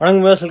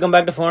வணக்கம் viewers, welcome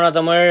back to ஃபோனா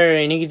Tamil.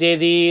 இன்னைக்கு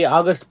தேதி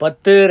ஆகஸ்ட்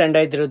 10,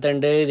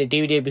 2022. இது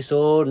DVD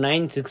episode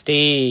 960.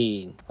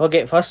 Okay,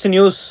 first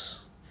news.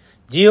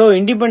 Jio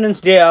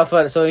independence day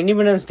offer. So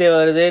independence day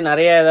வருது,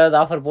 நிறைய ஏதாவது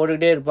ஆஃபர்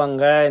போட்டுக்கிட்டே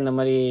இருப்பாங்க இந்த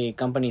மாதிரி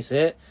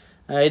கம்பெனிஸு.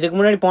 இதுக்கு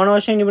முன்னாடி போன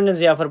வருஷம்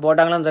இண்டிபெண்டன்ஸ் டே ஆஃபர்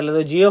போட்டாங்களான்னு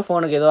தெரியல. ஜியோ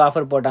ஃபோனுக்கு ஏதோ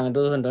ஆஃபர் போட்டாங்க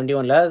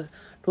 2021.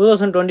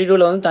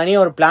 2022 வந்து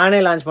தனியாக ஒரு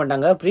பிளானே லான்ச்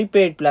பண்ணிட்டாங்க.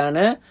 Prepaid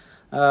plan,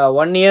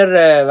 1 year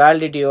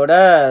வேலிடிட்டியோட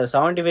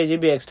 75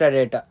 GB extra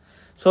data.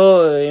 So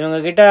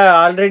இவங்கக்கிட்ட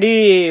ஆல்ரெடி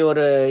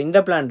ஒரு இந்த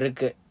பிளான்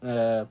இருக்குது,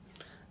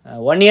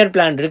 1 year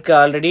பிளான் இருக்குது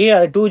ஆல்ரெடி.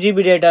 அது 2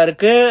 GB டேட்டா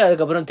இருக்குது,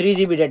 அதுக்கப்புறம் 3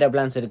 GB டேட்டா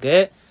பிளான்ஸ் இருக்குது.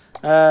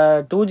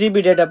 2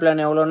 GB டேட்டா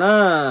பிளான் எவ்வளோனா,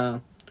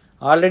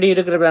 ஆல்ரெடி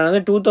இருக்கிற பிளான்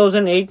வந்து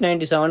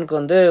 2897க்கு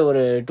வந்து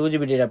ஒரு 2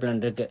 GB டேட்டா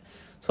பிளான் இருக்குது.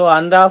 ஸோ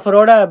அந்த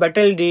ஆஃபரோட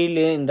பெட்டல்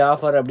டீல் இந்த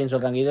ஆஃபர் அப்படின்னு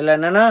சொல்கிறாங்க. இதில்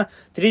என்னென்னா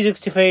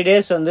 365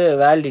 days வந்து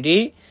வேலிடிட்டி,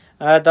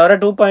 தவிர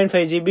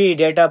 2.5 GB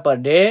டேட்டா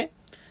பர் டே.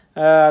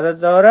 அதை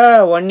தவிர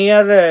 1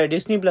 year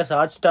டிஸ்னி ப்ளஸ்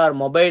ஹாட்ஸ்டார்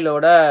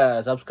மொபைலோட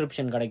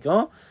சப்ஸ்கிரிப்ஷன்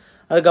கிடைக்கும்.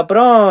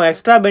 அதுக்கப்புறம்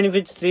எக்ஸ்ட்ரா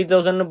பெனிஃபிட்ஸ்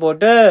 3000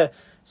 போட்டு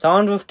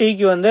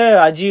 750க்கு வந்து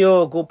அஜியோ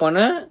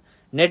கூப்பனு,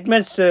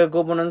 நெட்மெட்ஸ்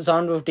கூப்பன் வந்து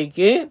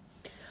 750க்கு,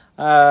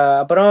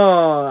 அப்புறம்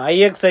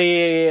ஐஎக்ஸ்ஐ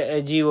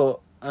ஜியோ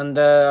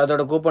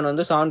அதோட கூப்பன்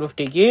வந்து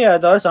 750க்கு,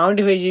 அது தவிர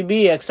 75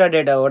 GB எக்ஸ்ட்ரா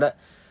டேட்டாவோட.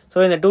 ஸோ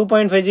இந்த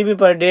 2.5 GB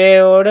பர்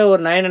டேவோட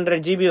ஒரு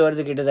 900 GB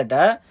வருது கிட்டத்தட்ட.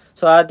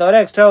 ஸோ அதை தவிர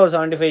எக்ஸ்ட்ரா ஒரு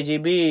 75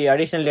 GB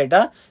அடிஷ்னல்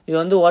டேட்டா. இது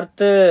வந்து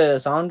ஒர்த்து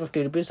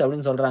 750 rupees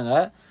அப்படின்னு சொல்கிறாங்க.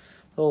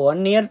 ஸோ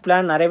 1 year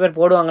பிளான் நிறைய பேர்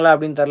போடுவாங்களா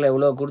அப்படின்னு தெரில.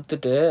 இவ்வளோ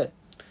கொடுத்துட்டு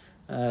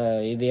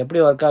இது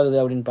எப்படி ஒர்க் ஆகுது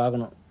அப்படின்னு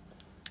பார்க்கணும்.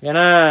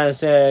 ஏன்னா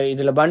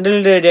இதில்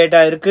பண்டில்டு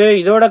டேட்டா இருக்குது,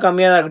 இதோட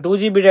கம்மியாக தான் இருக்குது.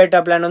 2 GB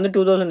டேட்டா பிளான் வந்து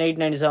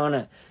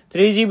 2897.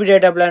 3 GB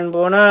டேட்டா பிளான்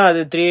போனால்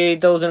அது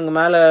 3000க்கு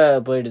மேலே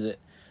போயிடுது.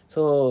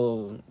 ஸோ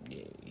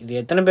இது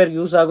எத்தனை பேருக்கு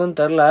யூஸ் ஆகும்னு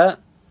தெரில,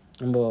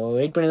 நம்ம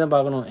வெயிட் பண்ணி தான்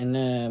பார்க்கணும் என்ன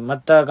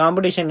மற்ற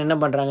காம்படிஷன் என்ன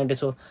பண்ணுறாங்கன்ட்டு.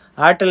 ஸோ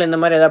ஏர்டெல் இந்த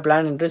மாதிரி எதாவது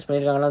பிளான் இன்ட்ரடியூஸ்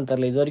பண்ணியிருக்காங்களான்னு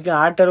தெரில. இது வரைக்கும்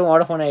ஏர்டெலும்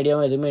வோடஃபோன்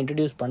ஐடியாவும் எதுவுமே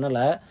இன்ட்ரடியூஸ்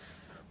பண்ணலை.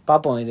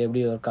 பார்ப்போம் இது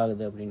எப்படி ஒர்க்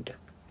ஆகுது அப்படின்ட்டு.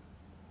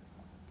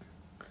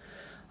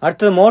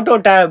 அடுத்தது மோட்டோ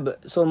டேப்.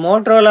 ஸோ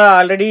மோட்டோவில்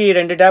ஆல்ரெடி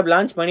 2 டேப்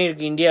லான்ச்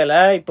பண்ணியிருக்கு இந்தியாவில்.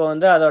 இப்போ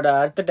வந்து அதோட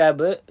அடுத்த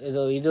டேபு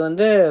இது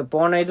வந்து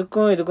போன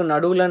இதுக்கும்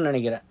நடுவில்னு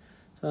நினைக்கிறேன்.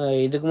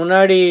 இதுக்கு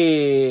முன்னாடி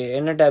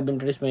என்ன டேப்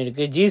இன்ட்ரடியூஸ்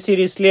பண்ணியிருக்கு, ஜி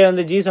சீரீஸ்லேயே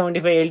வந்து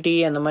G75 LTE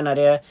அந்த மாதிரி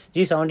நிறைய,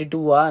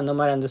 G72 அந்த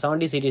மாதிரி அந்த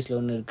 70 சீரீஸில்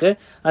ஒன்று இருக்குது.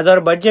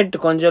 அதோட பட்ஜெட்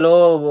கொஞ்சம் லோ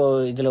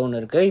இதில்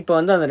ஒன்று இருக்குது. இப்போ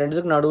வந்து அந்த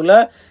ரெண்டுத்துக்கு நடுவில்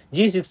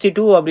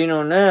G62 அப்படின்னு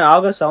ஒன்று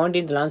ஆகஸ்ட்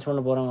 17 லான்ச் பண்ண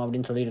போகிறோம்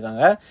அப்படின்னு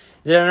சொல்லியிருக்காங்க.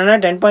 இதில் என்னென்னா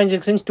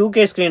 10.6 inch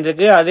 2K ஸ்க்ரீன்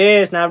இருக்குது, அதே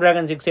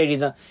ஸ்னாப்ட்ராகன் 680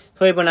 தான்.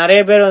 ஸோ இப்போ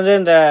நிறைய பேர் வந்து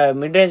இந்த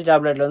மிட்ரேஞ்ச்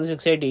டேப்லெட்டில் வந்து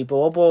 680, இப்போ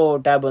ஓப்போ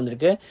டேப்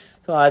வந்திருக்கு.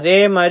 ஸோ அதே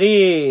மாதிரி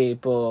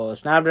இப்போது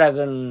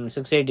ஸ்னாப்ட்ராகன்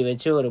 680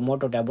 வச்சு ஒரு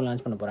மோட்டோ டேப்பும்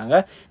லான்ச் பண்ண போகிறாங்க.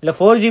 இல்லை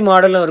 4G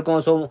மாடலும் இருக்கும்.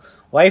 So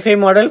wifi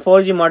model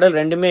 4G model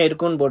ரெண்டுமே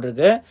இருக்குன்னு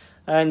போட்டிருக்கு.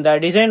 இந்த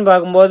டிசைன்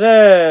பார்க்கும்போது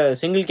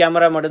சிங்கிள்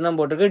கேமரா மட்டும்தான்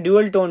போட்டிருக்கு.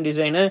 டியூவல் டோன்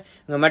டிசைனு,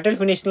 இங்கே மெட்டல்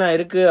ஃபினிஷ்லாம்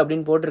இருக்குது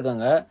அப்படின்னு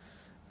போட்டிருக்காங்க.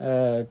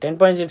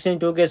 10.6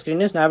 inch 2K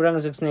screen,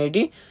 Snapdragon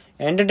 680,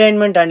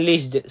 entertainment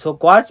unleashed. So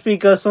quad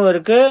ஸ்பீக்கர்ஸும்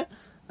இருக்குது,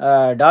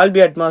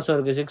 டால்பி அட்மாஸும்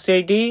இருக்குது.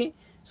 680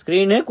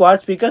 screen,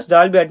 quad speakers,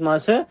 Dolby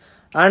Atmos,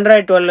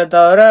 Android 12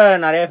 தவிர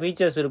நிறையா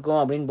ஃபீச்சர்ஸ் இருக்கும்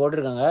அப்படின்னு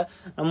போட்டிருக்காங்க.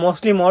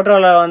 மோஸ்ட்லி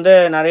மோட்டோவில் வந்து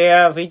நிறையா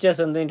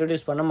ஃபீச்சர்ஸ் வந்து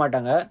இன்ட்ரடியூஸ் பண்ண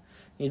மாட்டாங்க,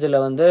 இதில்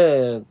வந்து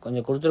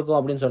கொஞ்சம் கொடுத்துருக்கோம்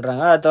அப்படின்னு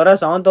சொல்கிறாங்க. அது தவிர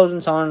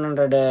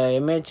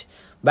 7700 mAh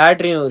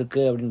பேட்டரியும்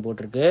இருக்குது அப்படின்னு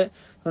போட்டிருக்கு.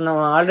 ஸோ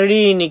நம்ம ஆல்ரெடி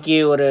இன்னைக்கு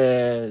ஒரு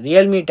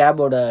ரியல்மி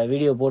டேப்போட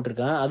வீடியோ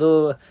போட்டிருக்கேன்,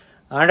 அதுவும்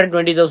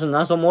 120,000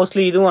 தான். ஸோ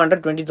மோஸ்ட்லி இதுவும்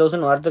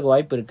 120,000 வரதுக்கு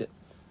வாய்ப்பு இருக்குது.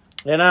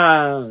 ஏன்னா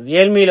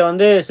ரியல்மியில்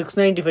வந்து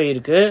 695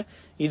 இருக்குது,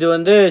 இது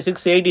வந்து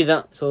 680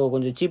 தான். ஸோ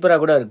கொஞ்சம்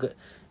சீப்பராக கூட இருக்குது.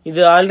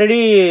 இது already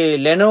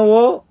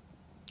Lenovo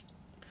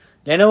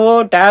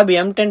tab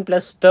M10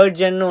 Plus 3rd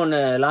gen ஒன்று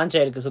லான்ச்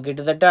ஆயிருக்கு. ஸோ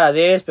கிட்டத்தட்ட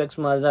அதே ஸ்பெக்ஸ்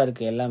மாதிரி தான்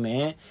இருக்குது எல்லாமே.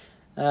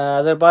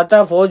 அதை பார்த்தா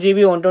 4 GB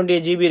 128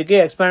 GB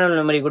இருக்குது, எக்ஸ்பேண்டபிள்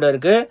மெமரி கூட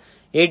இருக்குது,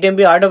 8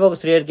 MB auto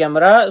focus rear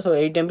camera, so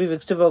 8 MB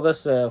fixed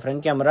focus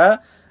front camera,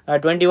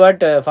 20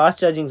 watt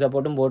fast charging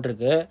சப்போர்ட்டும்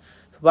போட்டிருக்கு.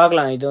 ஸோ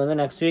பார்க்கலாம், இது வந்து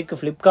நெக்ஸ்ட் வீக்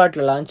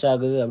ஃப்ளிப்கார்ட்டில் லான்ச்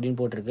ஆகுது அப்படின்னு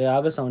போட்டிருக்கு.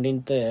 ஆகஸ்ட்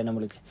 17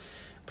 நம்மளுக்கு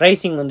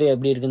ப்ரைஸிங் வந்து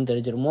எப்படி இருக்குன்னு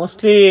தெரிஞ்சிடும்.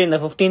 மோஸ்ட்லி இந்த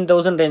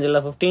 15,000 ரேஞ்சில்,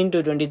 15 to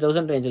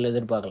 20,000 ரேஞ்சில்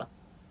எதிர்பார்க்கலாம்.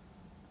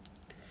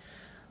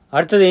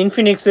 அடுத்தது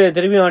இன்ஃபினிக்ஸ்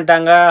திரும்பி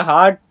வந்துட்டாங்க.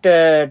 ஹாட்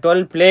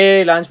 12 ப்ளே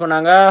லான்ச்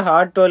பண்ணாங்க,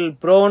 ஹாட் 12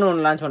 ப்ரோன்னு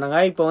ஒன்று லான்ச் பண்ணாங்க.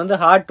 இப்போ வந்து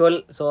ஹாட் 12,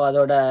 ஸோ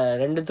அதோட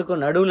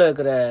ரெண்டுத்துக்கும் நடுவில்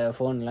இருக்கிற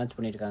ஃபோன் லான்ச்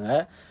பண்ணியிருக்காங்க.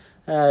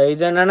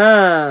 இது என்னென்னா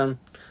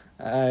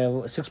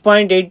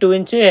 6.82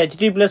 inch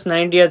HD +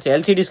 90Hz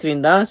LCD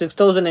screen தான்,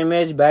 6000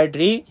 mAh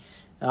பேட்டரி,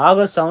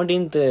 ஆகஸ்ட்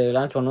 17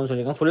 லான்ச் பண்ணணும்னு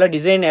சொல்லியிருக்காங்க. ஃபுல்லாக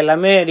டிசைன்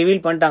எல்லாமே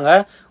ரிவீல் பண்ணிட்டாங்க.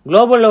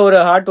 குளோபலில் ஒரு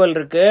ஹாட் 12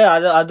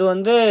 இருக்குது, அது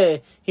வந்து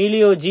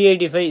ஹீலியோ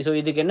G85. ஸோ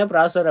இதுக்கு என்ன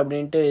ப்ராசர்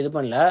அப்படின்ட்டு இது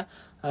பண்ணல.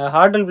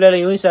 ஹாட் 12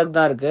 பிளேயில் யூனிசாக்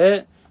தான்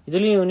இருக்குது,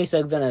 இதுலேயும்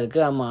யூனிசாக் தானே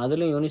இருக்குது. ஆமாம்,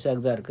 அதுலேயும்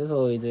யூனிசாக் தான் இருக்குது. ஸோ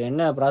இது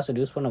என்ன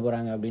ப்ராசர் யூஸ் பண்ண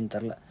போகிறாங்க அப்படின்னு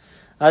தெரில.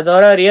 அது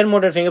தவிர rear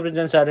motor finger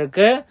print sensor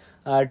இருக்குது,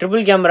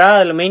 ட்ரிபிள் கேமரா,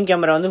 அதில் மெயின்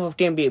கேமரா வந்து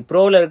 50 MP,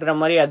 ப்ரோவில் இருக்கிற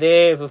மாதிரி அதே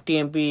 50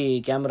 MP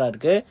கேமரா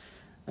இருக்குது.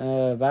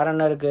 வேற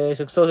என்ன இருக்குது,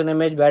 6000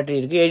 mAh பேட்டரி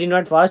இருக்குது, 18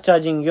 watt ஃபாஸ்ட்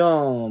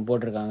சார்ஜிங்கும்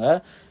போட்டிருக்காங்க.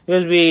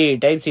 யூஎஸ்பி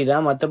டைப் சி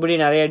தான். மற்றபடி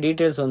நிறைய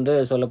டீட்டெயில்ஸ் வந்து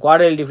சொல்ல.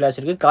 குவாட் எல்இடி ஃப்ளாஷ்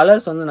இருக்குது.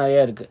 கலர்ஸ் வந்து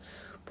நிறையா இருக்குது.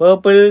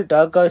 Purple,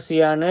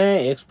 டர்காசியானு,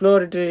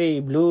 எக்ஸ்ப்ளோரட்டரி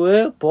blue,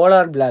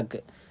 polar black.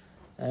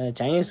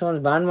 Chinese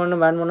phones pan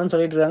பண்ணுன்னு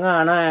சொல்லிட்டு இருக்காங்க.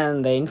 ஆனால்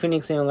இந்த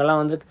இன்ஃபினிக்ஸ்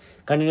இவங்கெல்லாம் வந்து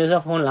கண்டினியூஸாக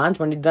ஃபோன் லான்ச்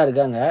பண்ணிட்டு தான்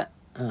இருக்காங்க.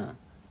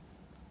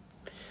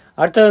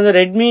 அடுத்தது வந்து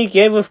ரெட்மி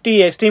K50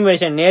 எக்ஸ்ட்ரீம்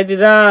எடிஷன். நேற்று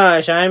தான்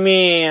ஷாமி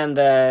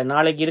அந்த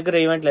நாளைக்கு இருக்கிற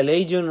ஈவெண்ட்டில்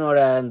லேஜூனோட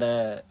அந்த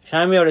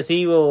ஷாமியோட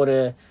சிஇஓ ஒரு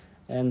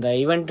அந்த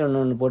ஈவெண்ட்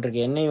ஒன்று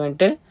போட்டிருக்கு. என்ன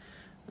ஈவெண்ட்டு?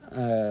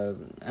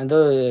 அந்த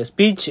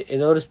ஸ்பீச்,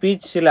 ஏதோ ஒரு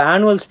ஸ்பீச்சில்,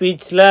 ஆனுவல்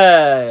ஸ்பீச்சில்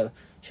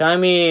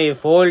ஷாமி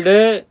ஃபோல்டு,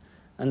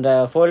 அந்த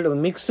fold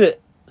mix,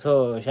 so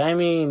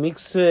Xiaomi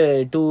mix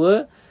 2,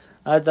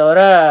 அது தவிர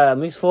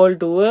மிக்ஸ் ஃபோல்டு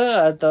 2,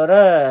 அது தவிர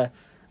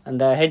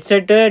அந்த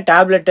ஹெட்செட்டு,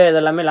 டேப்லெட்டு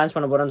இதெல்லாமே லான்ச்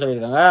பண்ண போகிறோன்னு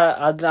சொல்லியிருக்காங்க.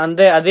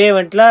 அதே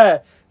ஈவெண்ட்டில்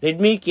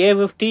Redmi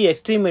K50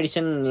 extreme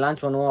edition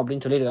launch பண்ணுவோம்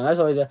அப்படின்னு சொல்லியிருக்காங்க.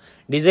 ஸோ இது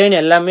டிசைன்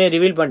எல்லாமே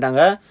ரிவீல்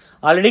பண்ணிட்டாங்க.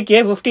 ஆல்ரெடி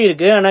K50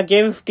 இருக்குது, ஆனால்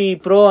K50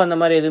 ப்ரோ அந்த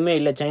மாதிரி எதுவுமே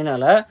இல்லை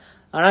சைனாவில்.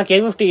 ஆனால்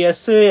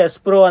K50S, S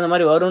ப்ரோ அந்த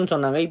மாதிரி வரும்னு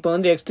சொன்னாங்க. இப்போ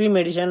வந்து எக்ஸ்ட்ரீம்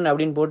எடிஷன்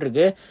அப்படின்னு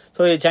போட்டிருக்கு.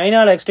 ஸோ இது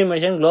சைனாவில் எக்ஸ்ட்ரீம்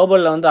எடிஷன்,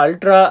 குளோபலில் வந்து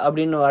அல்ட்ரா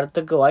அப்படின்னு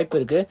வரத்துக்கு வாய்ப்பு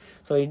இருக்குது.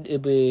 ஸோ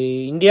இப்போ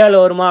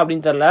இந்தியாவில் வருமா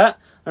அப்படின்னு தெரில.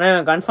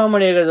 ஆனால் கன்ஃபார்ம்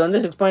பண்ணியிருக்கிறது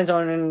வந்து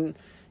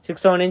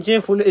 6.67 inch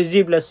full HD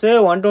plus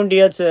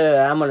 120Hz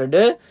AMOLED.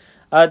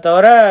 அது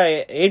தவிர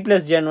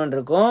 8+ Gen 1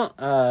 இருக்கும்.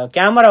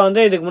 கேமரா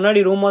வந்து இதுக்கு முன்னாடி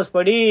ரூமர்ஸ்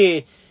படி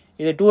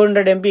இது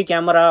 200 MP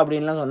கேமரா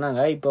அப்படின்லாம்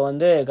சொன்னாங்க. இப்போ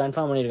வந்து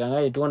கன்ஃபார்ம் பண்ணியிருக்காங்க.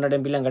 இது 200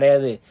 MPலாம்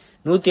கிடையாது,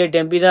 108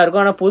 MP தான்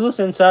இருக்கும். ஆனால் புது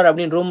சென்சார்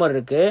அப்படின்னு ரூமர்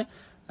இருக்குது.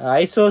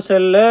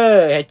 ஐசோசெல்லு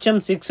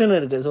HM6ன்னு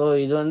இருக்குது. ஸோ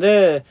இது வந்து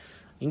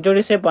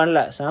இன்ட்ரோடியூஸே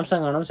பண்ணல,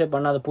 சாம்சங் அனௌன்ஸே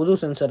பண்ணாத புது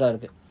சென்சராக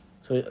இருக்குது.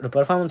 ஸோ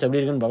பெர்ஃபார்மன்ஸ் எப்படி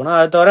இருக்குன்னு பார்க்கணும்.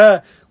 அது தவிர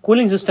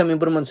கூலிங் சிஸ்டம்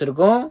இம்ப்ரூவ்மெண்ட்ஸ்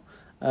இருக்கும்.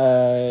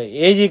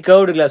 ஏஜி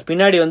கர்வ்டு கிளாஸ்,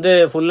 பின்னாடி வந்து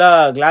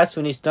ஃபுல்லாக கிளாஸ்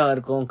ஃபினிஷ் தான்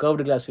இருக்கும்,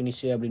 கர்வ்டு கிளாஸ்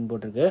ஃபினிஷ் அப்படின்னு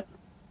போட்டிருக்கு.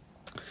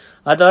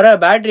 அது தவிர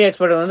பேட்டரி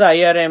எக்ஸ்பர்ட் வந்து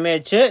 5000 mAh,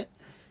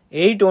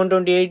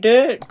 8/128,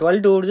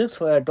 12/226,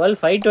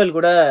 12/512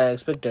 கூட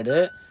எக்ஸ்பெக்டடு.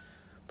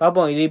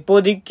 பார்ப்போம். இது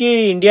இப்போதைக்கு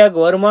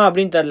இந்தியாவுக்கு வருமா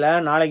அப்படின்னு தெரில,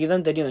 நாளைக்கு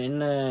தான் தெரியும்.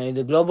 என்ன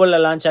இது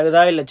குளோபலில் லான்ச்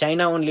ஆகுதா இல்லை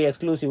சைனா ஒன்லி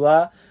எக்ஸ்க்ளூசிவா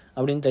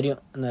அப்படின்னு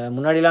தெரியும். அந்த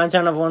முன்னாடி லான்ச்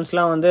ஆன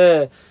ஃபோன்ஸ்லாம் வந்து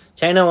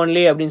சைனா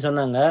ஒன்லி அப்படின்னு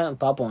சொன்னாங்க.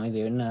 பார்ப்போம் இது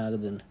என்ன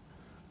ஆகுதுன்னு.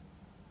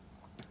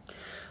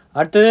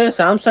 அடுத்தது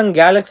சாம்சங்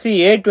கேலக்ஸி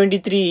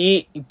A23e.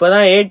 இப்போ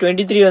தான்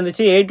A23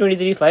 வந்துச்சு.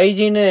 A23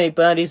 5Gன்னு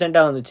இப்போ தான்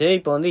ரீசெண்டாக வந்துச்சு.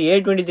 இப்போ வந்து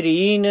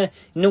A23eன்னு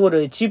இன்னும் ஒரு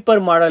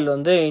சீப்பர் மாடல்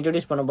வந்து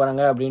இன்ட்ரடியூஸ் பண்ண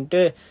போகிறாங்க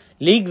அப்படின்ட்டு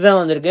லீக் தான்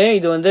வந்திருக்கு.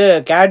 இது வந்து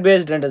கேட்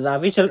பேஸ்ட் ரெண்டர்ஸ் தான்,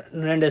 அஃபிஷியல்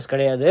ரெண்டர்ஸ்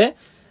கிடையாது.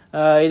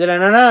 இதில்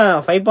என்னென்னா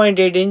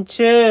 5.8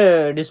 இன்ச்சு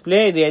டிஸ்பிளே.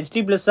 இது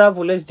HD+ஆ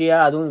ஃபுல் HDயா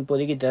அதுவும்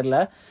இப்போதைக்கு தெரில.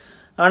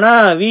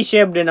 ஆனால் வி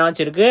ஷேப்டு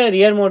நாச் இருக்குது.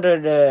 ரியர்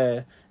மவுண்டட்,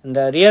 இந்த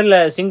ரியரில்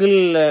சிங்கிள்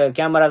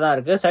கேமரா தான்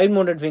இருக்குது. Side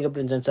mounted finger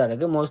print sensor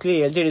இருக்குது. மோஸ்ட்லி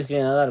LCD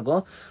ஸ்க்ரீனாக தான்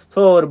இருக்கும். ஸோ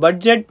ஒரு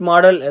பட்ஜெட்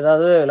மாடல்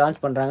ஏதாவது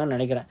லான்ச் பண்ணுறாங்கன்னு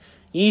நினைக்கிறேன்.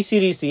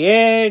 சீரிஸ்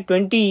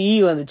A20e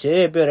வந்துச்சு.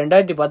 இப்போ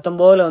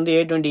 2019 வந்து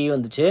A20e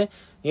வந்துச்சு.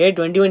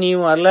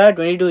 A21eயும் வரல,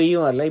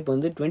 22eயும் வரல. இப்போ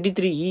வந்து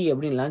 23e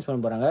அப்படின்னு லான்ச் பண்ண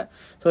போகிறாங்க.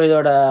 ஸோ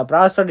இதோட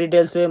ப்ராசஸர்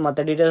டீட்டெயில்ஸு மற்ற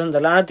டீட்டெயில்ஸும்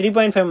தெரியல. ஆனால்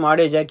 3.5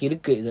 ஆடியோ ஜாக்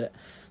இருக்குது இதில்.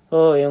 ஸோ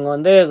இவங்க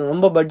வந்து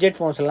ரொம்ப பட்ஜெட்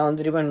ஃபோன்ஸ் எல்லாம்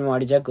வந்து 3.5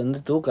 ஆடியோ ஜாக்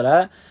வந்து தூக்கலை.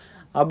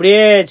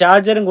 அப்படியே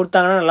சார்ஜரும்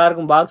கொடுத்தாங்கன்னா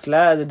நல்லாயிருக்கும் பாக்ஸில்.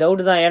 அது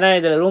டவுட் தான், ஏன்னா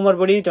இதில் ரூமர்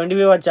படி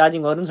 25 வாட்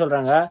சார்ஜிங் வரும்னு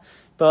சொல்கிறாங்க.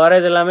 இப்போ வர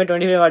இது எல்லாமே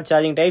 25 watt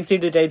charging, type C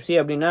to type C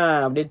அப்படின்னா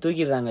அப்படியே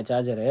தூக்கிடுறாங்க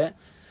சார்ஜரு.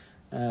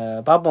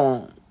 பார்ப்போம்.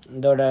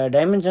 இதோட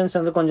டைமென்ஷன்ஸ்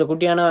வந்து கொஞ்சம்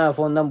குட்டியான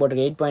ஃபோன் தான்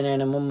போட்டிருக்கு.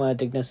 8.9 mm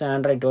thickness,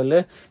 Android 12,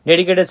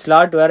 dedicated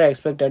slot வேறு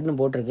எக்ஸ்பெக்டட்னு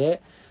போட்டிருக்கு.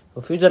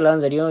 ஃபியூச்சரில்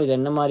தான் தெரியும் இது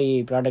என்ன மாதிரி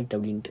ப்ராடக்ட்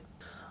அப்படின்ட்டு.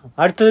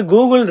 அடுத்தது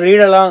Google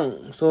Read Along.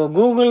 So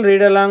Google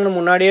Read அலாங்னு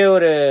முன்னாடியே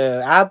ஒரு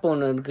ஆப்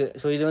ஒன்று இருக்குது.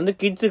 ஸோ இது வந்து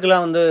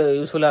கிட்ஸுக்கெலாம் வந்து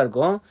யூஸ்ஃபுல்லாக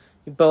இருக்கும்.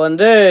 இப்போ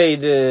வந்து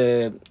இது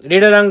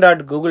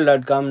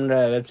readalang.google.comன்ற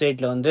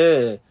வெப்சைட்டில் வந்து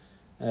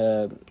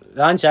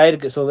லான்ச்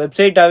ஆகிருக்கு. ஸோ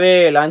வெப்சைட்டாகவே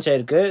லான்ச்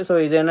ஆகிருக்கு. ஸோ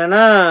இது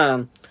என்னென்னா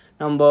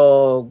நம்ம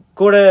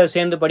கூட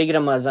சேர்ந்து படிக்கிற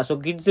மாதிரி தான். ஸோ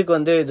கிட்ஸுக்கு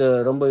வந்து இது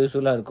ரொம்ப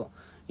யூஸ்ஃபுல்லாக இருக்கும்.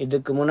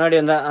 இதுக்கு முன்னாடி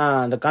வந்து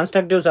அந்த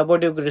கன்ஸ்ட்ரக்டிவ்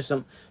சப்போர்ட்டிவ்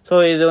கிரிட்டிசிசம். ஸோ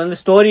இது வந்து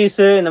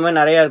ஸ்டோரிஸு இந்த மாதிரி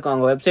நிறையா இருக்கும்.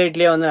 அவங்க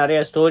வெப்சைட்லேயே வந்து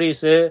நிறையா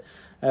stories,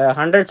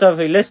 hundreds of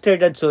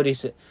illustrated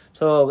stories.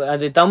 So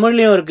அது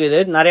தமிழ்லேயும் இருக்குது,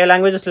 நிறைய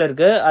லாங்குவேஜஸில்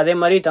இருக்குது. அதே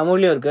மாதிரி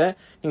தமிழ்லேயும் இருக்குது.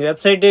 நீங்கள்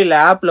வெப்சைட்டு இல்லை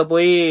ஆப்பில்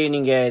போய்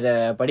நீங்கள் இதை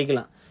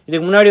படிக்கலாம்.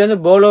 இதுக்கு முன்னாடி வந்து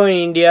போலோ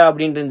இன் இந்தியா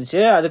அப்படின்ட்டு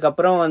இருந்துச்சு.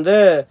 அதுக்கப்புறம் வந்து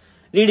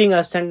ரீடிங்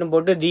அசிஸ்டன்ட்னு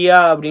போட்டு தியா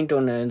அப்படின்ட்டு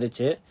ஒன்று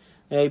இருந்துச்சு.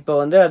 இப்போ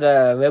வந்து அதை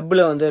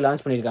வெப்பில் வந்து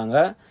லான்ச் பண்ணியிருக்காங்க.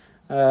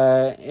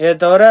 இதை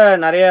தவிர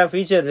நிறையா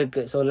ஃபீச்சர்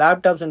இருக்குது. ஸோ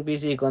லேப்டாப்ஸ் அண்ட்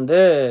பிசிக்கு வந்து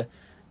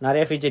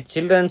நிறைய ஃபீச்சர்,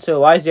 சில்ட்ரன்ஸ்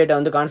வாய்ஸ் டேட்டா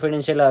வந்து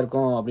கான்ஃபிடென்ஷியலாக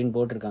இருக்கும் அப்படின்னு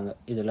போட்டிருக்காங்க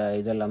இதில்.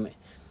 இதெல்லாமே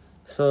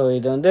ஸோ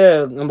இது வந்து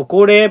நம்ம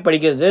கூடயே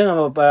படிக்கிறது.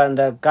 நம்ம இப்போ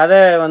அந்த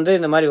கதை வந்து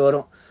இந்த மாதிரி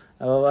வரும்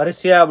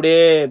வரிசையாக,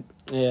 அப்படியே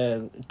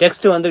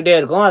டெக்ஸ்ட் வந்துக்கிட்டே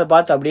இருக்கும். அதை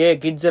பார்த்து அப்படியே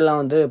கிட்ஸ்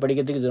எல்லாம் வந்து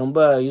படிக்கிறதுக்கு இது ரொம்ப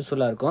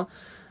யூஸ்ஃபுல்லாக இருக்கும்.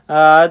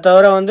 அது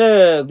தவிர வந்து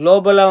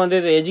குளோபலாக வந்து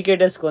இது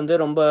எஜுகேட்டர்ஸ்க்கு வந்து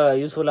ரொம்ப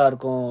யூஸ்ஃபுல்லாக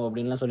இருக்கும்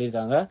அப்படின்லாம்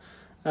சொல்லியிருக்காங்க.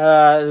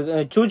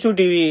 சூச்சு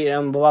டிவி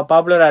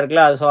பாப்புலராக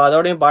இருக்குல்ல, ஸோ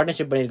அதோடையும்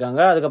பார்ட்னர்ஷிப்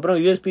பண்ணியிருக்காங்க. அதுக்கப்புறம்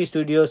யூஎஸ்பி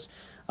ஸ்டுடியோஸ்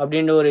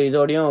அப்படின்ற ஒரு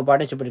இதோடையும்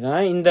பார்ட்னர்ஷிப்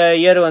பண்ணியிருக்காங்க. இந்த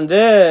இயர்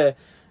வந்து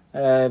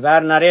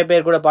வேறு நிறைய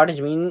பேர் கூட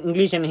partnership,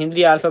 English and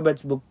Hindi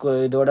alphabets book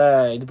இதோட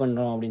இது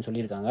பண்ணுறோம் அப்படின்னு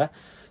சொல்லியிருக்காங்க.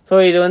 ஸோ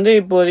இது வந்து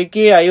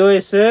இப்போதைக்கு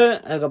iOS,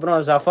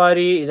 அதுக்கப்புறம்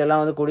சஃபாரி இதெல்லாம்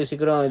வந்து கூடிய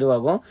சீக்கிரம்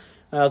இதுவாகும்.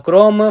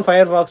 குரோமு,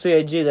 ஃபயர்ஃபாக்ஸு,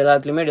 எட்ஜ் இது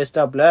எல்லாத்துலேயுமே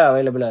டெஸ்க்டாப்பில்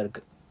அவைலபிளாக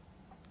இருக்குது.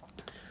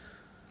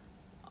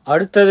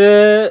 அடுத்தது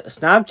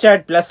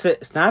ஸ்னாப்சாட் ப்ளஸ்.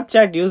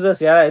 ஸ்னாப்சாட்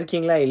யூசர்ஸ் யாராவது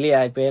இருக்கீங்களா இல்லையா?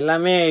 இப்போ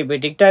எல்லாமே இப்போ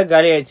டிக்டாக்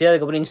காலி ஆயிடுச்சு,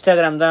 அதுக்கப்புறம்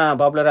இன்ஸ்டாகிராம் தான்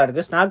பாப்புலராக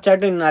இருக்குது.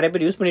 ஸ்னாப்சாட்டும் நிறைய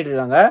பேர் யூஸ் பண்ணிட்டு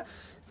இருக்காங்க.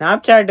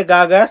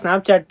 ஸ்னாப்சாட்டுக்காக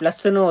ஸ்னாப்சாட்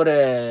ப்ளஸ்ன்னு ஒரு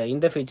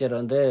இந்த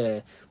ஃபீச்சர் வந்து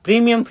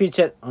ப்ரீமியம்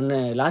ஃபீச்சர் ஒன்று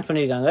லான்ச்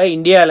பண்ணியிருக்காங்க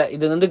இந்தியாவில்.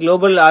 இது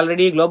வந்து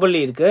ஆல்ரெடி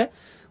குளோபல்லி இருக்குது.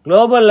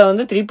 குளோபலில்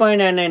வந்து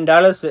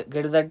 $3.99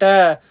 கிட்டத்தட்ட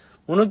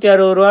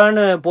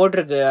 $360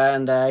 போட்டிருக்கு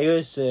அந்த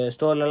iOS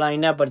ஸ்டோர்லலாம்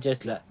இன்னா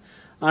பர்ச்சேஸில்.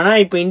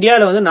 ஆனால் இப்போ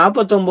இந்தியாவில் வந்து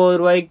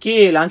 $49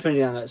 லான்ச்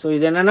பண்ணியிருக்காங்க. ஸோ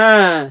இது என்னென்னா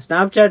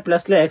ஸ்னாப்சாட்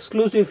ப்ளஸில்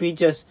எக்ஸ்க்ளூசிவ்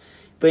ஃபீச்சர்ஸ்.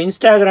 இப்போ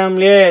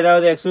இன்ஸ்டாகிராம்லேயே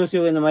ஏதாவது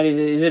எக்ஸ்க்ளூசிவ் இந்த மாதிரி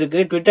இது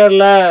இருக்குது.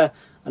 ட்விட்டரில்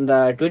அந்த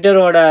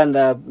ட்விட்டரோட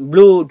அந்த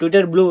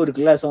ட்விட்டர் ப்ளூ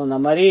இருக்குல்ல, ஸோ அந்த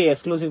மாதிரி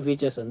எக்ஸ்க்ளூசிவ்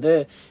ஃபீச்சர்ஸ் வந்து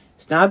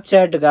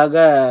ஸ்னாப்சாட்டுக்காக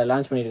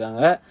லான்ச்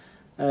பண்ணியிருக்காங்க.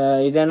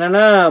 இது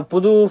என்னென்னா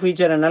புது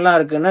ஃபீச்சர் என்னெல்லாம்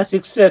இருக்குன்னா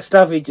 6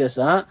 எக்ஸ்ட்ரா ஃபீச்சர்ஸ்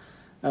தான்.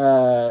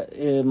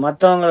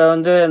 மற்றவங்களை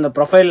வந்து அந்த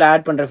ப்ரொஃபைலில்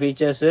ஆட் பண்ணுற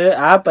ஃபீச்சர்ஸு,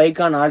 ஆப்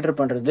ஐக்கான் ஆல்டர்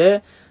பண்ணுறது,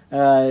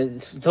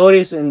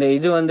 ஸ்டோரிஸ் இந்த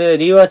இது வந்து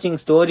ரீவாச்சிங்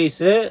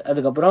ஸ்டோரிஸு,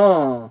 அதுக்கப்புறம்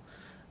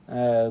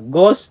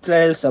கோஸ்ட்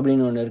ட்ரையல்ஸ்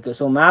அப்படின்னு ஒன்று இருக்குது.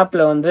 ஸோ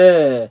மேப்பில் வந்து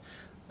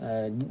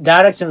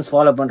டைரக்ஷன்ஸ்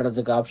ஃபாலோ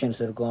பண்ணுறதுக்கு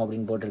ஆப்ஷன்ஸ் இருக்கும்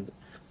அப்படின்னு போட்டிருக்கு.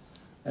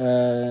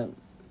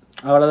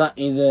 அவ்வளோதான்.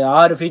 இது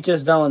 6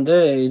 ஃபீச்சர்ஸ் தான் வந்து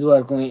இதுவாக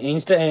இருக்கும்.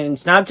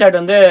 ஸ்னாப்சாட்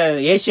வந்து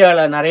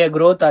ஏஷியாவில் நிறைய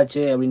க்ரோத்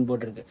ஆச்சு அப்படின்னு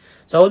போட்டிருக்கு.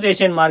 சவுத்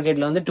ஏஷியன்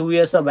மார்க்கெட்டில் வந்து 2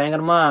 இயர்ஸாக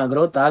பயங்கரமாக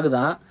க்ரோத்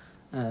ஆகுதா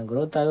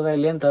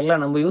இல்லையான்னு தெரில.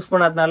 நம்ம யூஸ்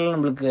பண்ணாதனால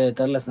நம்மளுக்கு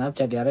தெரில.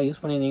 ஸ்னாப்சாட் யாராவது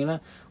யூஸ் பண்ணியிருந்தீங்கன்னா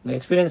உங்கள்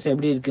எக்ஸ்பீரியன்ஸ்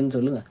எப்படி இருக்குன்னு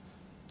சொல்லுங்கள்.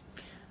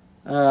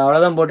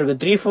 அவ்வளோதான்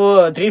போட்டிருக்கு.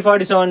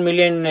 347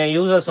 மில்லியன்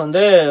யூசர்ஸ்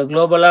வந்து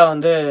குளோபலாக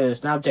வந்து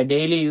ஸ்னாப்சாட்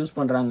டெய்லி யூஸ்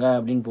பண்ணுறாங்க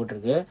அப்படின்னு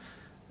போட்டிருக்கு.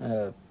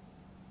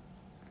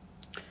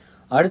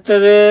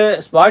 அடுத்தது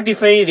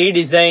ஸ்பாட்டிஃபை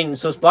ரீடிசைன்.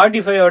 ஸோ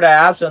ஸ்பாட்டிஃபையோட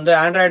ஆப்ஸ் வந்து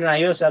ஆண்ட்ராய்டு அண்ட்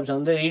iOS ஆப்ஸ்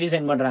வந்து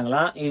ரீடிசைன்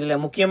பண்ணுறாங்களாம்.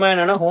 இதில் முக்கியமாக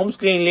என்னென்னா ஹோம்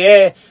ஸ்க்ரீன்லேயே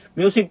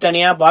மியூசிக்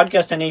தனியாக,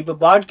 பாட்காஸ்ட் தனியாக. இப்போ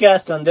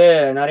பாட்காஸ்ட் வந்து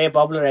நிறைய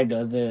பாப்புலர் ஆகிட்டு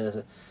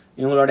வருது.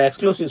 இவங்களோட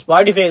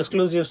ஸ்பாட்டிஃபை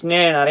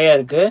எக்ஸ்க்ளூசிவ்ஸ்னே நிறைய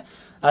இருக்குது.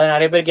 அது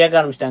நிறைய பேர் கேட்க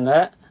ஆரம்பிச்சிட்டாங்க.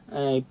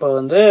 இப்போ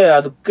வந்து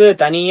அதுக்கு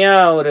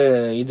தனியாக ஒரு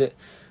இது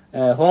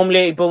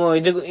ஹோம்லேயே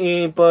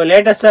இப்போ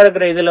லேட்டஸ்டாக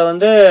இருக்கிற இதில்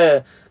வந்து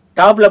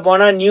டாப்பில்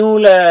போனால்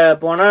நியூவில்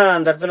போனால்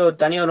அந்த இடத்துல ஒரு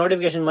தனியாக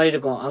நோட்டிஃபிகேஷன் மாதிரி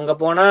இருக்கும். அங்கே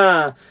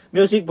போனால்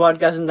மியூசிக்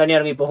பாட்காஸ்ட்னு தனியாக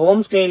இருக்கும். இப்போ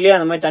ஹோம் ஸ்க்ரீன்லேயே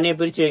அந்த மாதிரி தனியாக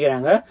பிரித்து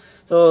வைக்கிறாங்க.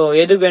 ஸோ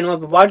எதுக்கு வேணுமோ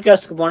இப்போ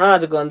பாட்காஸ்ட்டுக்கு போனால்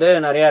அதுக்கு வந்து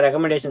நிறையா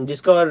ரெக்கமெண்டேஷன்,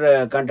 டிஸ்கவர்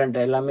கண்டென்ட்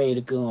எல்லாமே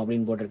இருக்கும்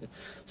அப்படின்னு போட்டிருக்கு.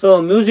 ஸோ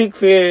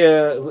மியூசிக்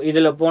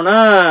இதில்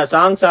போனால்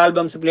சாங்ஸ்,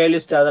 ஆல்பம்ஸ்,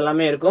 பிளேலிஸ்ட்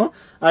அதெல்லாமே இருக்கும்.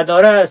 அது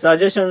தவிர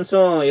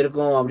சஜஷன்ஸும்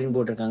இருக்கும் அப்படின்னு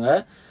போட்டிருக்காங்க.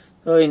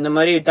 ஸோ இந்த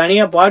மாதிரி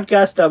தனியாக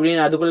பாட்காஸ்ட்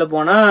அப்படின்னு அதுக்குள்ளே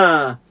போனால்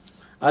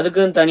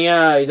அதுக்குன்னு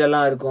தனியாக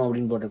இதெல்லாம் இருக்கும்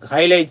அப்படின்னு போட்டிருக்கு.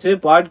 ஹைலைட்ஸு,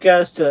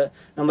 பாட்காஸ்ட்,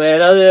 நம்ம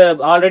ஏதாவது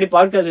ஆல்ரெடி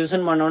பாட்காஸ்ட்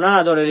லிசன் பண்ணோம்னா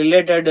அதோட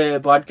ரிலேட்டட்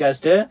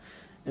பாட்காஸ்ட்டு,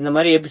 இந்த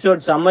மாதிரி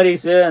எபிசோட்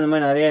சம்மரிஸு அந்த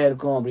மாதிரி நிறைய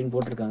இருக்கும் அப்படின்னு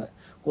போட்டிருக்காங்க.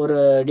 ஒரு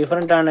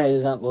டிஃப்ரெண்ட்டான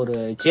இதுதான், ஒரு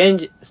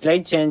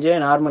ஸ்லைட் சேஞ்சு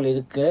நார்மல்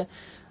இதுக்கு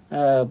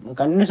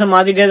கண்டினியூஸாக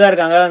மாற்றிட்டே தான்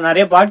இருக்காங்க.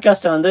 நிறைய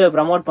பாட்காஸ்ட்டை வந்து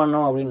ப்ரமோட்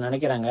பண்ணோம் அப்படின்னு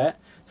நினைக்கிறாங்க.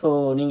 ஸோ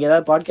நீங்கள்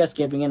ஏதாவது பாட்காஸ்ட்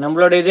கேட்பீங்க,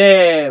 நம்மளோட இதே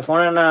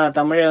ஃபோனா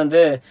தமிழே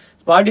வந்து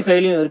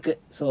ஸ்பாட்டிஃபைலையும் இருக்குது.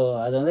 ஸோ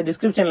அது வந்து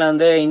டிஸ்கிரிப்ஷனில்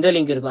வந்து இந்த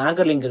லிங்க் இருக்கும்,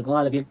 ஆங்கர் லிங்க் இருக்கும்.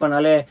 அதை கிளிக்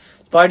பண்ணாலே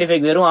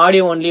ஸ்பாட்டிஃபைக்கு வெறும்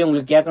ஆடியோ ஒன்லி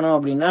உங்களுக்கு கேட்கணும்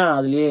அப்படின்னா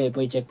அதுலேயே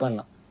போய் செக்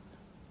பண்ணலாம்.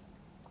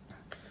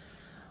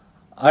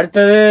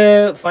 அடுத்தது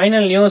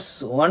final news.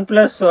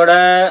 OnePlusோட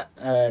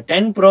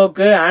 10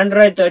 Proக்கு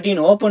Android 13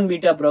 open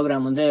beta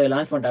program வந்து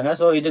லான்ச் பண்ணிட்டாங்க.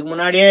 ஸோ இதுக்கு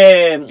முன்னாடியே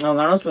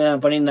அவங்க அனௌன்ஸ்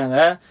பண்ணியிருந்தாங்க.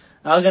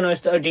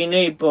 OS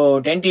 13 இப்போ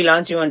 10T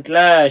லான்ச்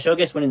ஈவெண்ட்டில்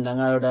ஷோகேஸ்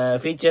பண்ணியிருந்தாங்க அதோட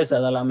ஃபீச்சர்ஸ்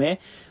அதெல்லாமே.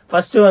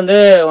 ஃபர்ஸ்ட்டு வந்து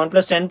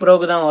OnePlus 10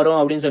 Proக்கு தான் வரும்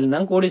அப்படின்னு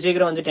சொல்லியிருந்தாங்க. கூடி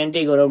சீக்கிரம் வந்து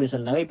 10Tக்கு வரும் அப்படின்னு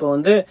சொல்லியிருந்தாங்க. இப்போ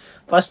வந்து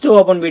ஃபர்ஸ்ட்டு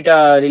ஓப்பன் பீட்டா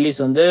ரிலீஸ்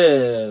வந்து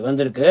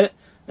வந்திருக்கு.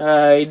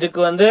 இதுக்கு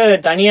வந்து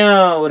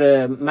தனியாக ஒரு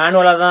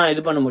மேனுவலாக தான்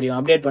இது பண்ண முடியும்,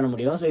 அப்டேட் பண்ண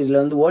முடியும். ஸோ இதில்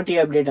வந்து ஓடி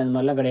அப்டேட் அந்த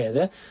மாதிரிலாம்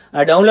கிடையாது.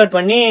 டவுன்லோட்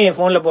பண்ணி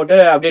ஃபோனில் போட்டு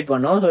அப்டேட்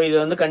பண்ணோம். ஸோ இது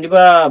வந்து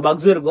கண்டிப்பாக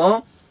பக்ஸ் இருக்கும்.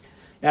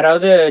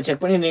 யாராவது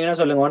செக் பண்ணியிருந்தீங்கன்னா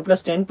சொல்லுங்கள்.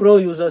 OnePlus 10 Pro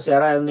யூசர்ஸ்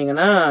யாராவது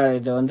இருந்தீங்கன்னா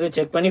இதை வந்து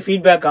செக் பண்ணி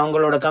ஃபீட்பேக்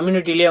அவங்களோட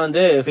கம்யூனிட்டிலேயே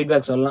வந்து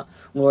ஃபீட்பேக் சொல்லலாம்,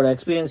 உங்களோட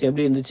எக்ஸ்பீரியன்ஸ்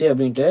எப்படி இருந்துச்சு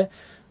அப்படின்ட்டு.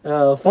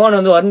 ஃபோன்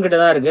வந்து வருண்கிட்ட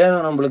தான் இருக்குது,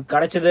 நம்மளுக்கு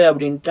கிடைச்சது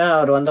அப்படின்ட்டு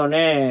அவர்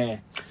வந்தோடனே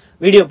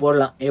வீடியோ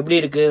போடலாம், எப்படி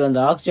இருக்குது அந்த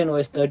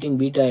OS 13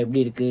 பீட்டா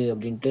எப்படி இருக்குது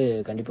அப்படின்ட்டு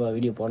கண்டிப்பாக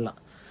வீடியோ போடலாம்.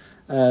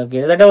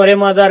 கிட்டத்தட்ட ஒரே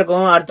மாதிரி தான்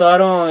இருக்கும். அடுத்த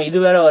வாரம் இது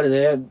வேற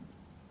வருது,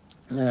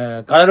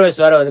 கலர்வைஸ்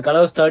வேறு வருது.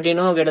 கலர்வைஸ்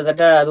 13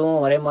 கிட்டத்தட்ட அதுவும்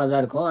ஒரே மாதிரி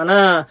தான் இருக்கும்.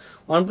 ஆனால்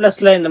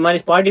OnePlusல இந்த மாதிரி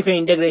ஸ்பாட்டிஃபை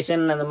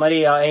இன்டெகிரேஷன், அந்த மாதிரி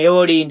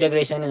AOD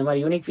இன்டெகிரேஷன், இந்த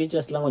மாதிரி யூனிக்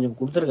ஃபீச்சர்ஸ்லாம் கொஞ்சம்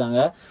கொடுத்துருக்காங்க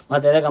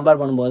மற்ற எதாவது கம்பேர்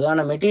பண்ணும்போது.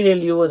 ஆனால்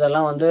மெட்டீரியல் யூ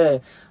இதெல்லாம் வந்து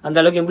அந்த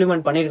அளவுக்கு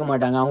இம்ப்ளிமெண்ட் பண்ணியிருக்க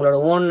மாட்டாங்க. அவங்களோட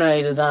ஓன்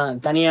இதுதான்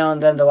தனியாக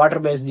வந்து அந்த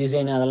வாட்டர் பேஸ்ட்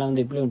டிசைன் அதெல்லாம்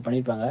வந்து இம்ப்ளிமெண்ட்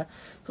பண்ணியிருப்பாங்க.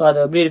 ஸோ அது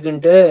எப்படி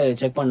இருக்குன்ட்டு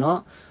செக் பண்ணோம்.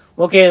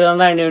 ஓகே,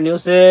 இதெல்லாம் தான் என்னோட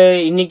நியூஸு.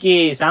 இன்னைக்கு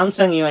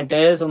சாம்சங்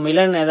ஈவெண்ட்டு. ஸோ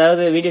மிலன்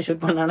ஏதாவது வீடியோ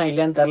ஷூட் பண்ணானா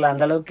இல்லைன்னு தெரில,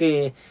 அந்த அளவுக்கு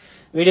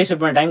வீடியோ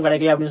ஷூட் பண்ண டைம்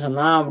கிடைக்கல அப்படின்னு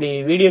சொன்னால். அப்படி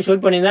வீடியோ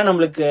ஷூட் பண்ணி தான்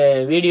நம்மளுக்கு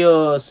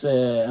வீடியோஸ்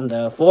அந்த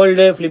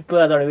ஃபோல்டு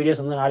ஃப்ளிப்பு அதோட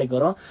வீடியோஸ் வந்து நாளைக்கு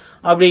வரும்.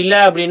 அப்படி இல்லை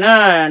அப்படின்னா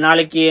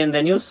நாளைக்கு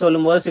இந்த நியூஸ்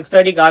சொல்லும்போது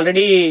 6:30க்கு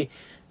ஆல்ரெடி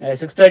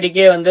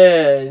 6:30க்கே வந்து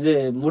இது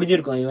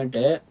முடிஞ்சிருக்கும்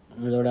ஈவெண்ட்டு.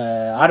 அதோட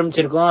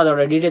ஆரம்பிச்சிருக்கோம்,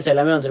 அதோட டீடைல்ஸ்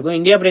எல்லாமே வந்திருக்கும்.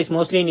 இந்தியா பிரைஸ்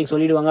மோஸ்ட்லி இன்னைக்கு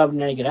சொல்லிடுவாங்க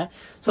அப்படின்னு நினைக்கிறேன்.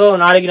 ஸோ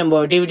நாளைக்கு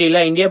நம்ம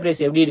டிவிடியில் இந்தியா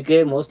பிரைஸ் எப்படி இருக்கு,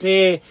 மோஸ்ட்லி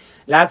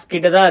லேக்ஸ்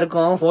கிட்ட தான்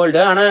இருக்கும் ஃபோல்டு.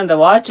 ஆனால் அந்த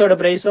வாட்சோட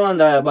ப்ரைஸும்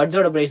அந்த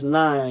பட்ஸோட ப்ரைஸும்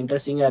தான்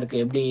இன்ட்ரெஸ்டிங்காக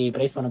இருக்குது, எப்படி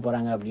ப்ரைஸ் பண்ண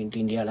போகிறாங்க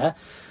அப்படின்ட்டு இந்தியாவில்.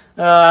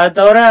 அது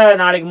தவிர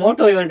நாளைக்கு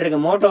மோட்டோ ஈவெண்ட்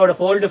இருக்கு. மோட்டோவோட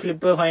ஃபோல்டு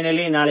ஃபிளிப்பு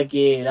ஃபைனலி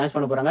நாளைக்கு லான்ச்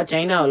பண்ண போகிறாங்க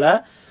சைனாவில்.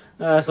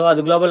 ஸோ அது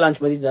குளோபல்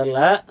லான்ச் பற்றி தரல.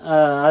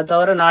 அது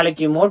தவிர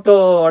நாளைக்கு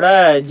மோட்டோவோட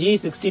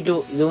G62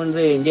 இது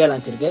வந்து இந்தியா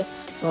லான்ச் இருக்கு.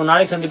 ஸோ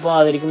நாளைக்கு சந்திப்போம்.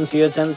 அது வரைக்கும் சியோசன்.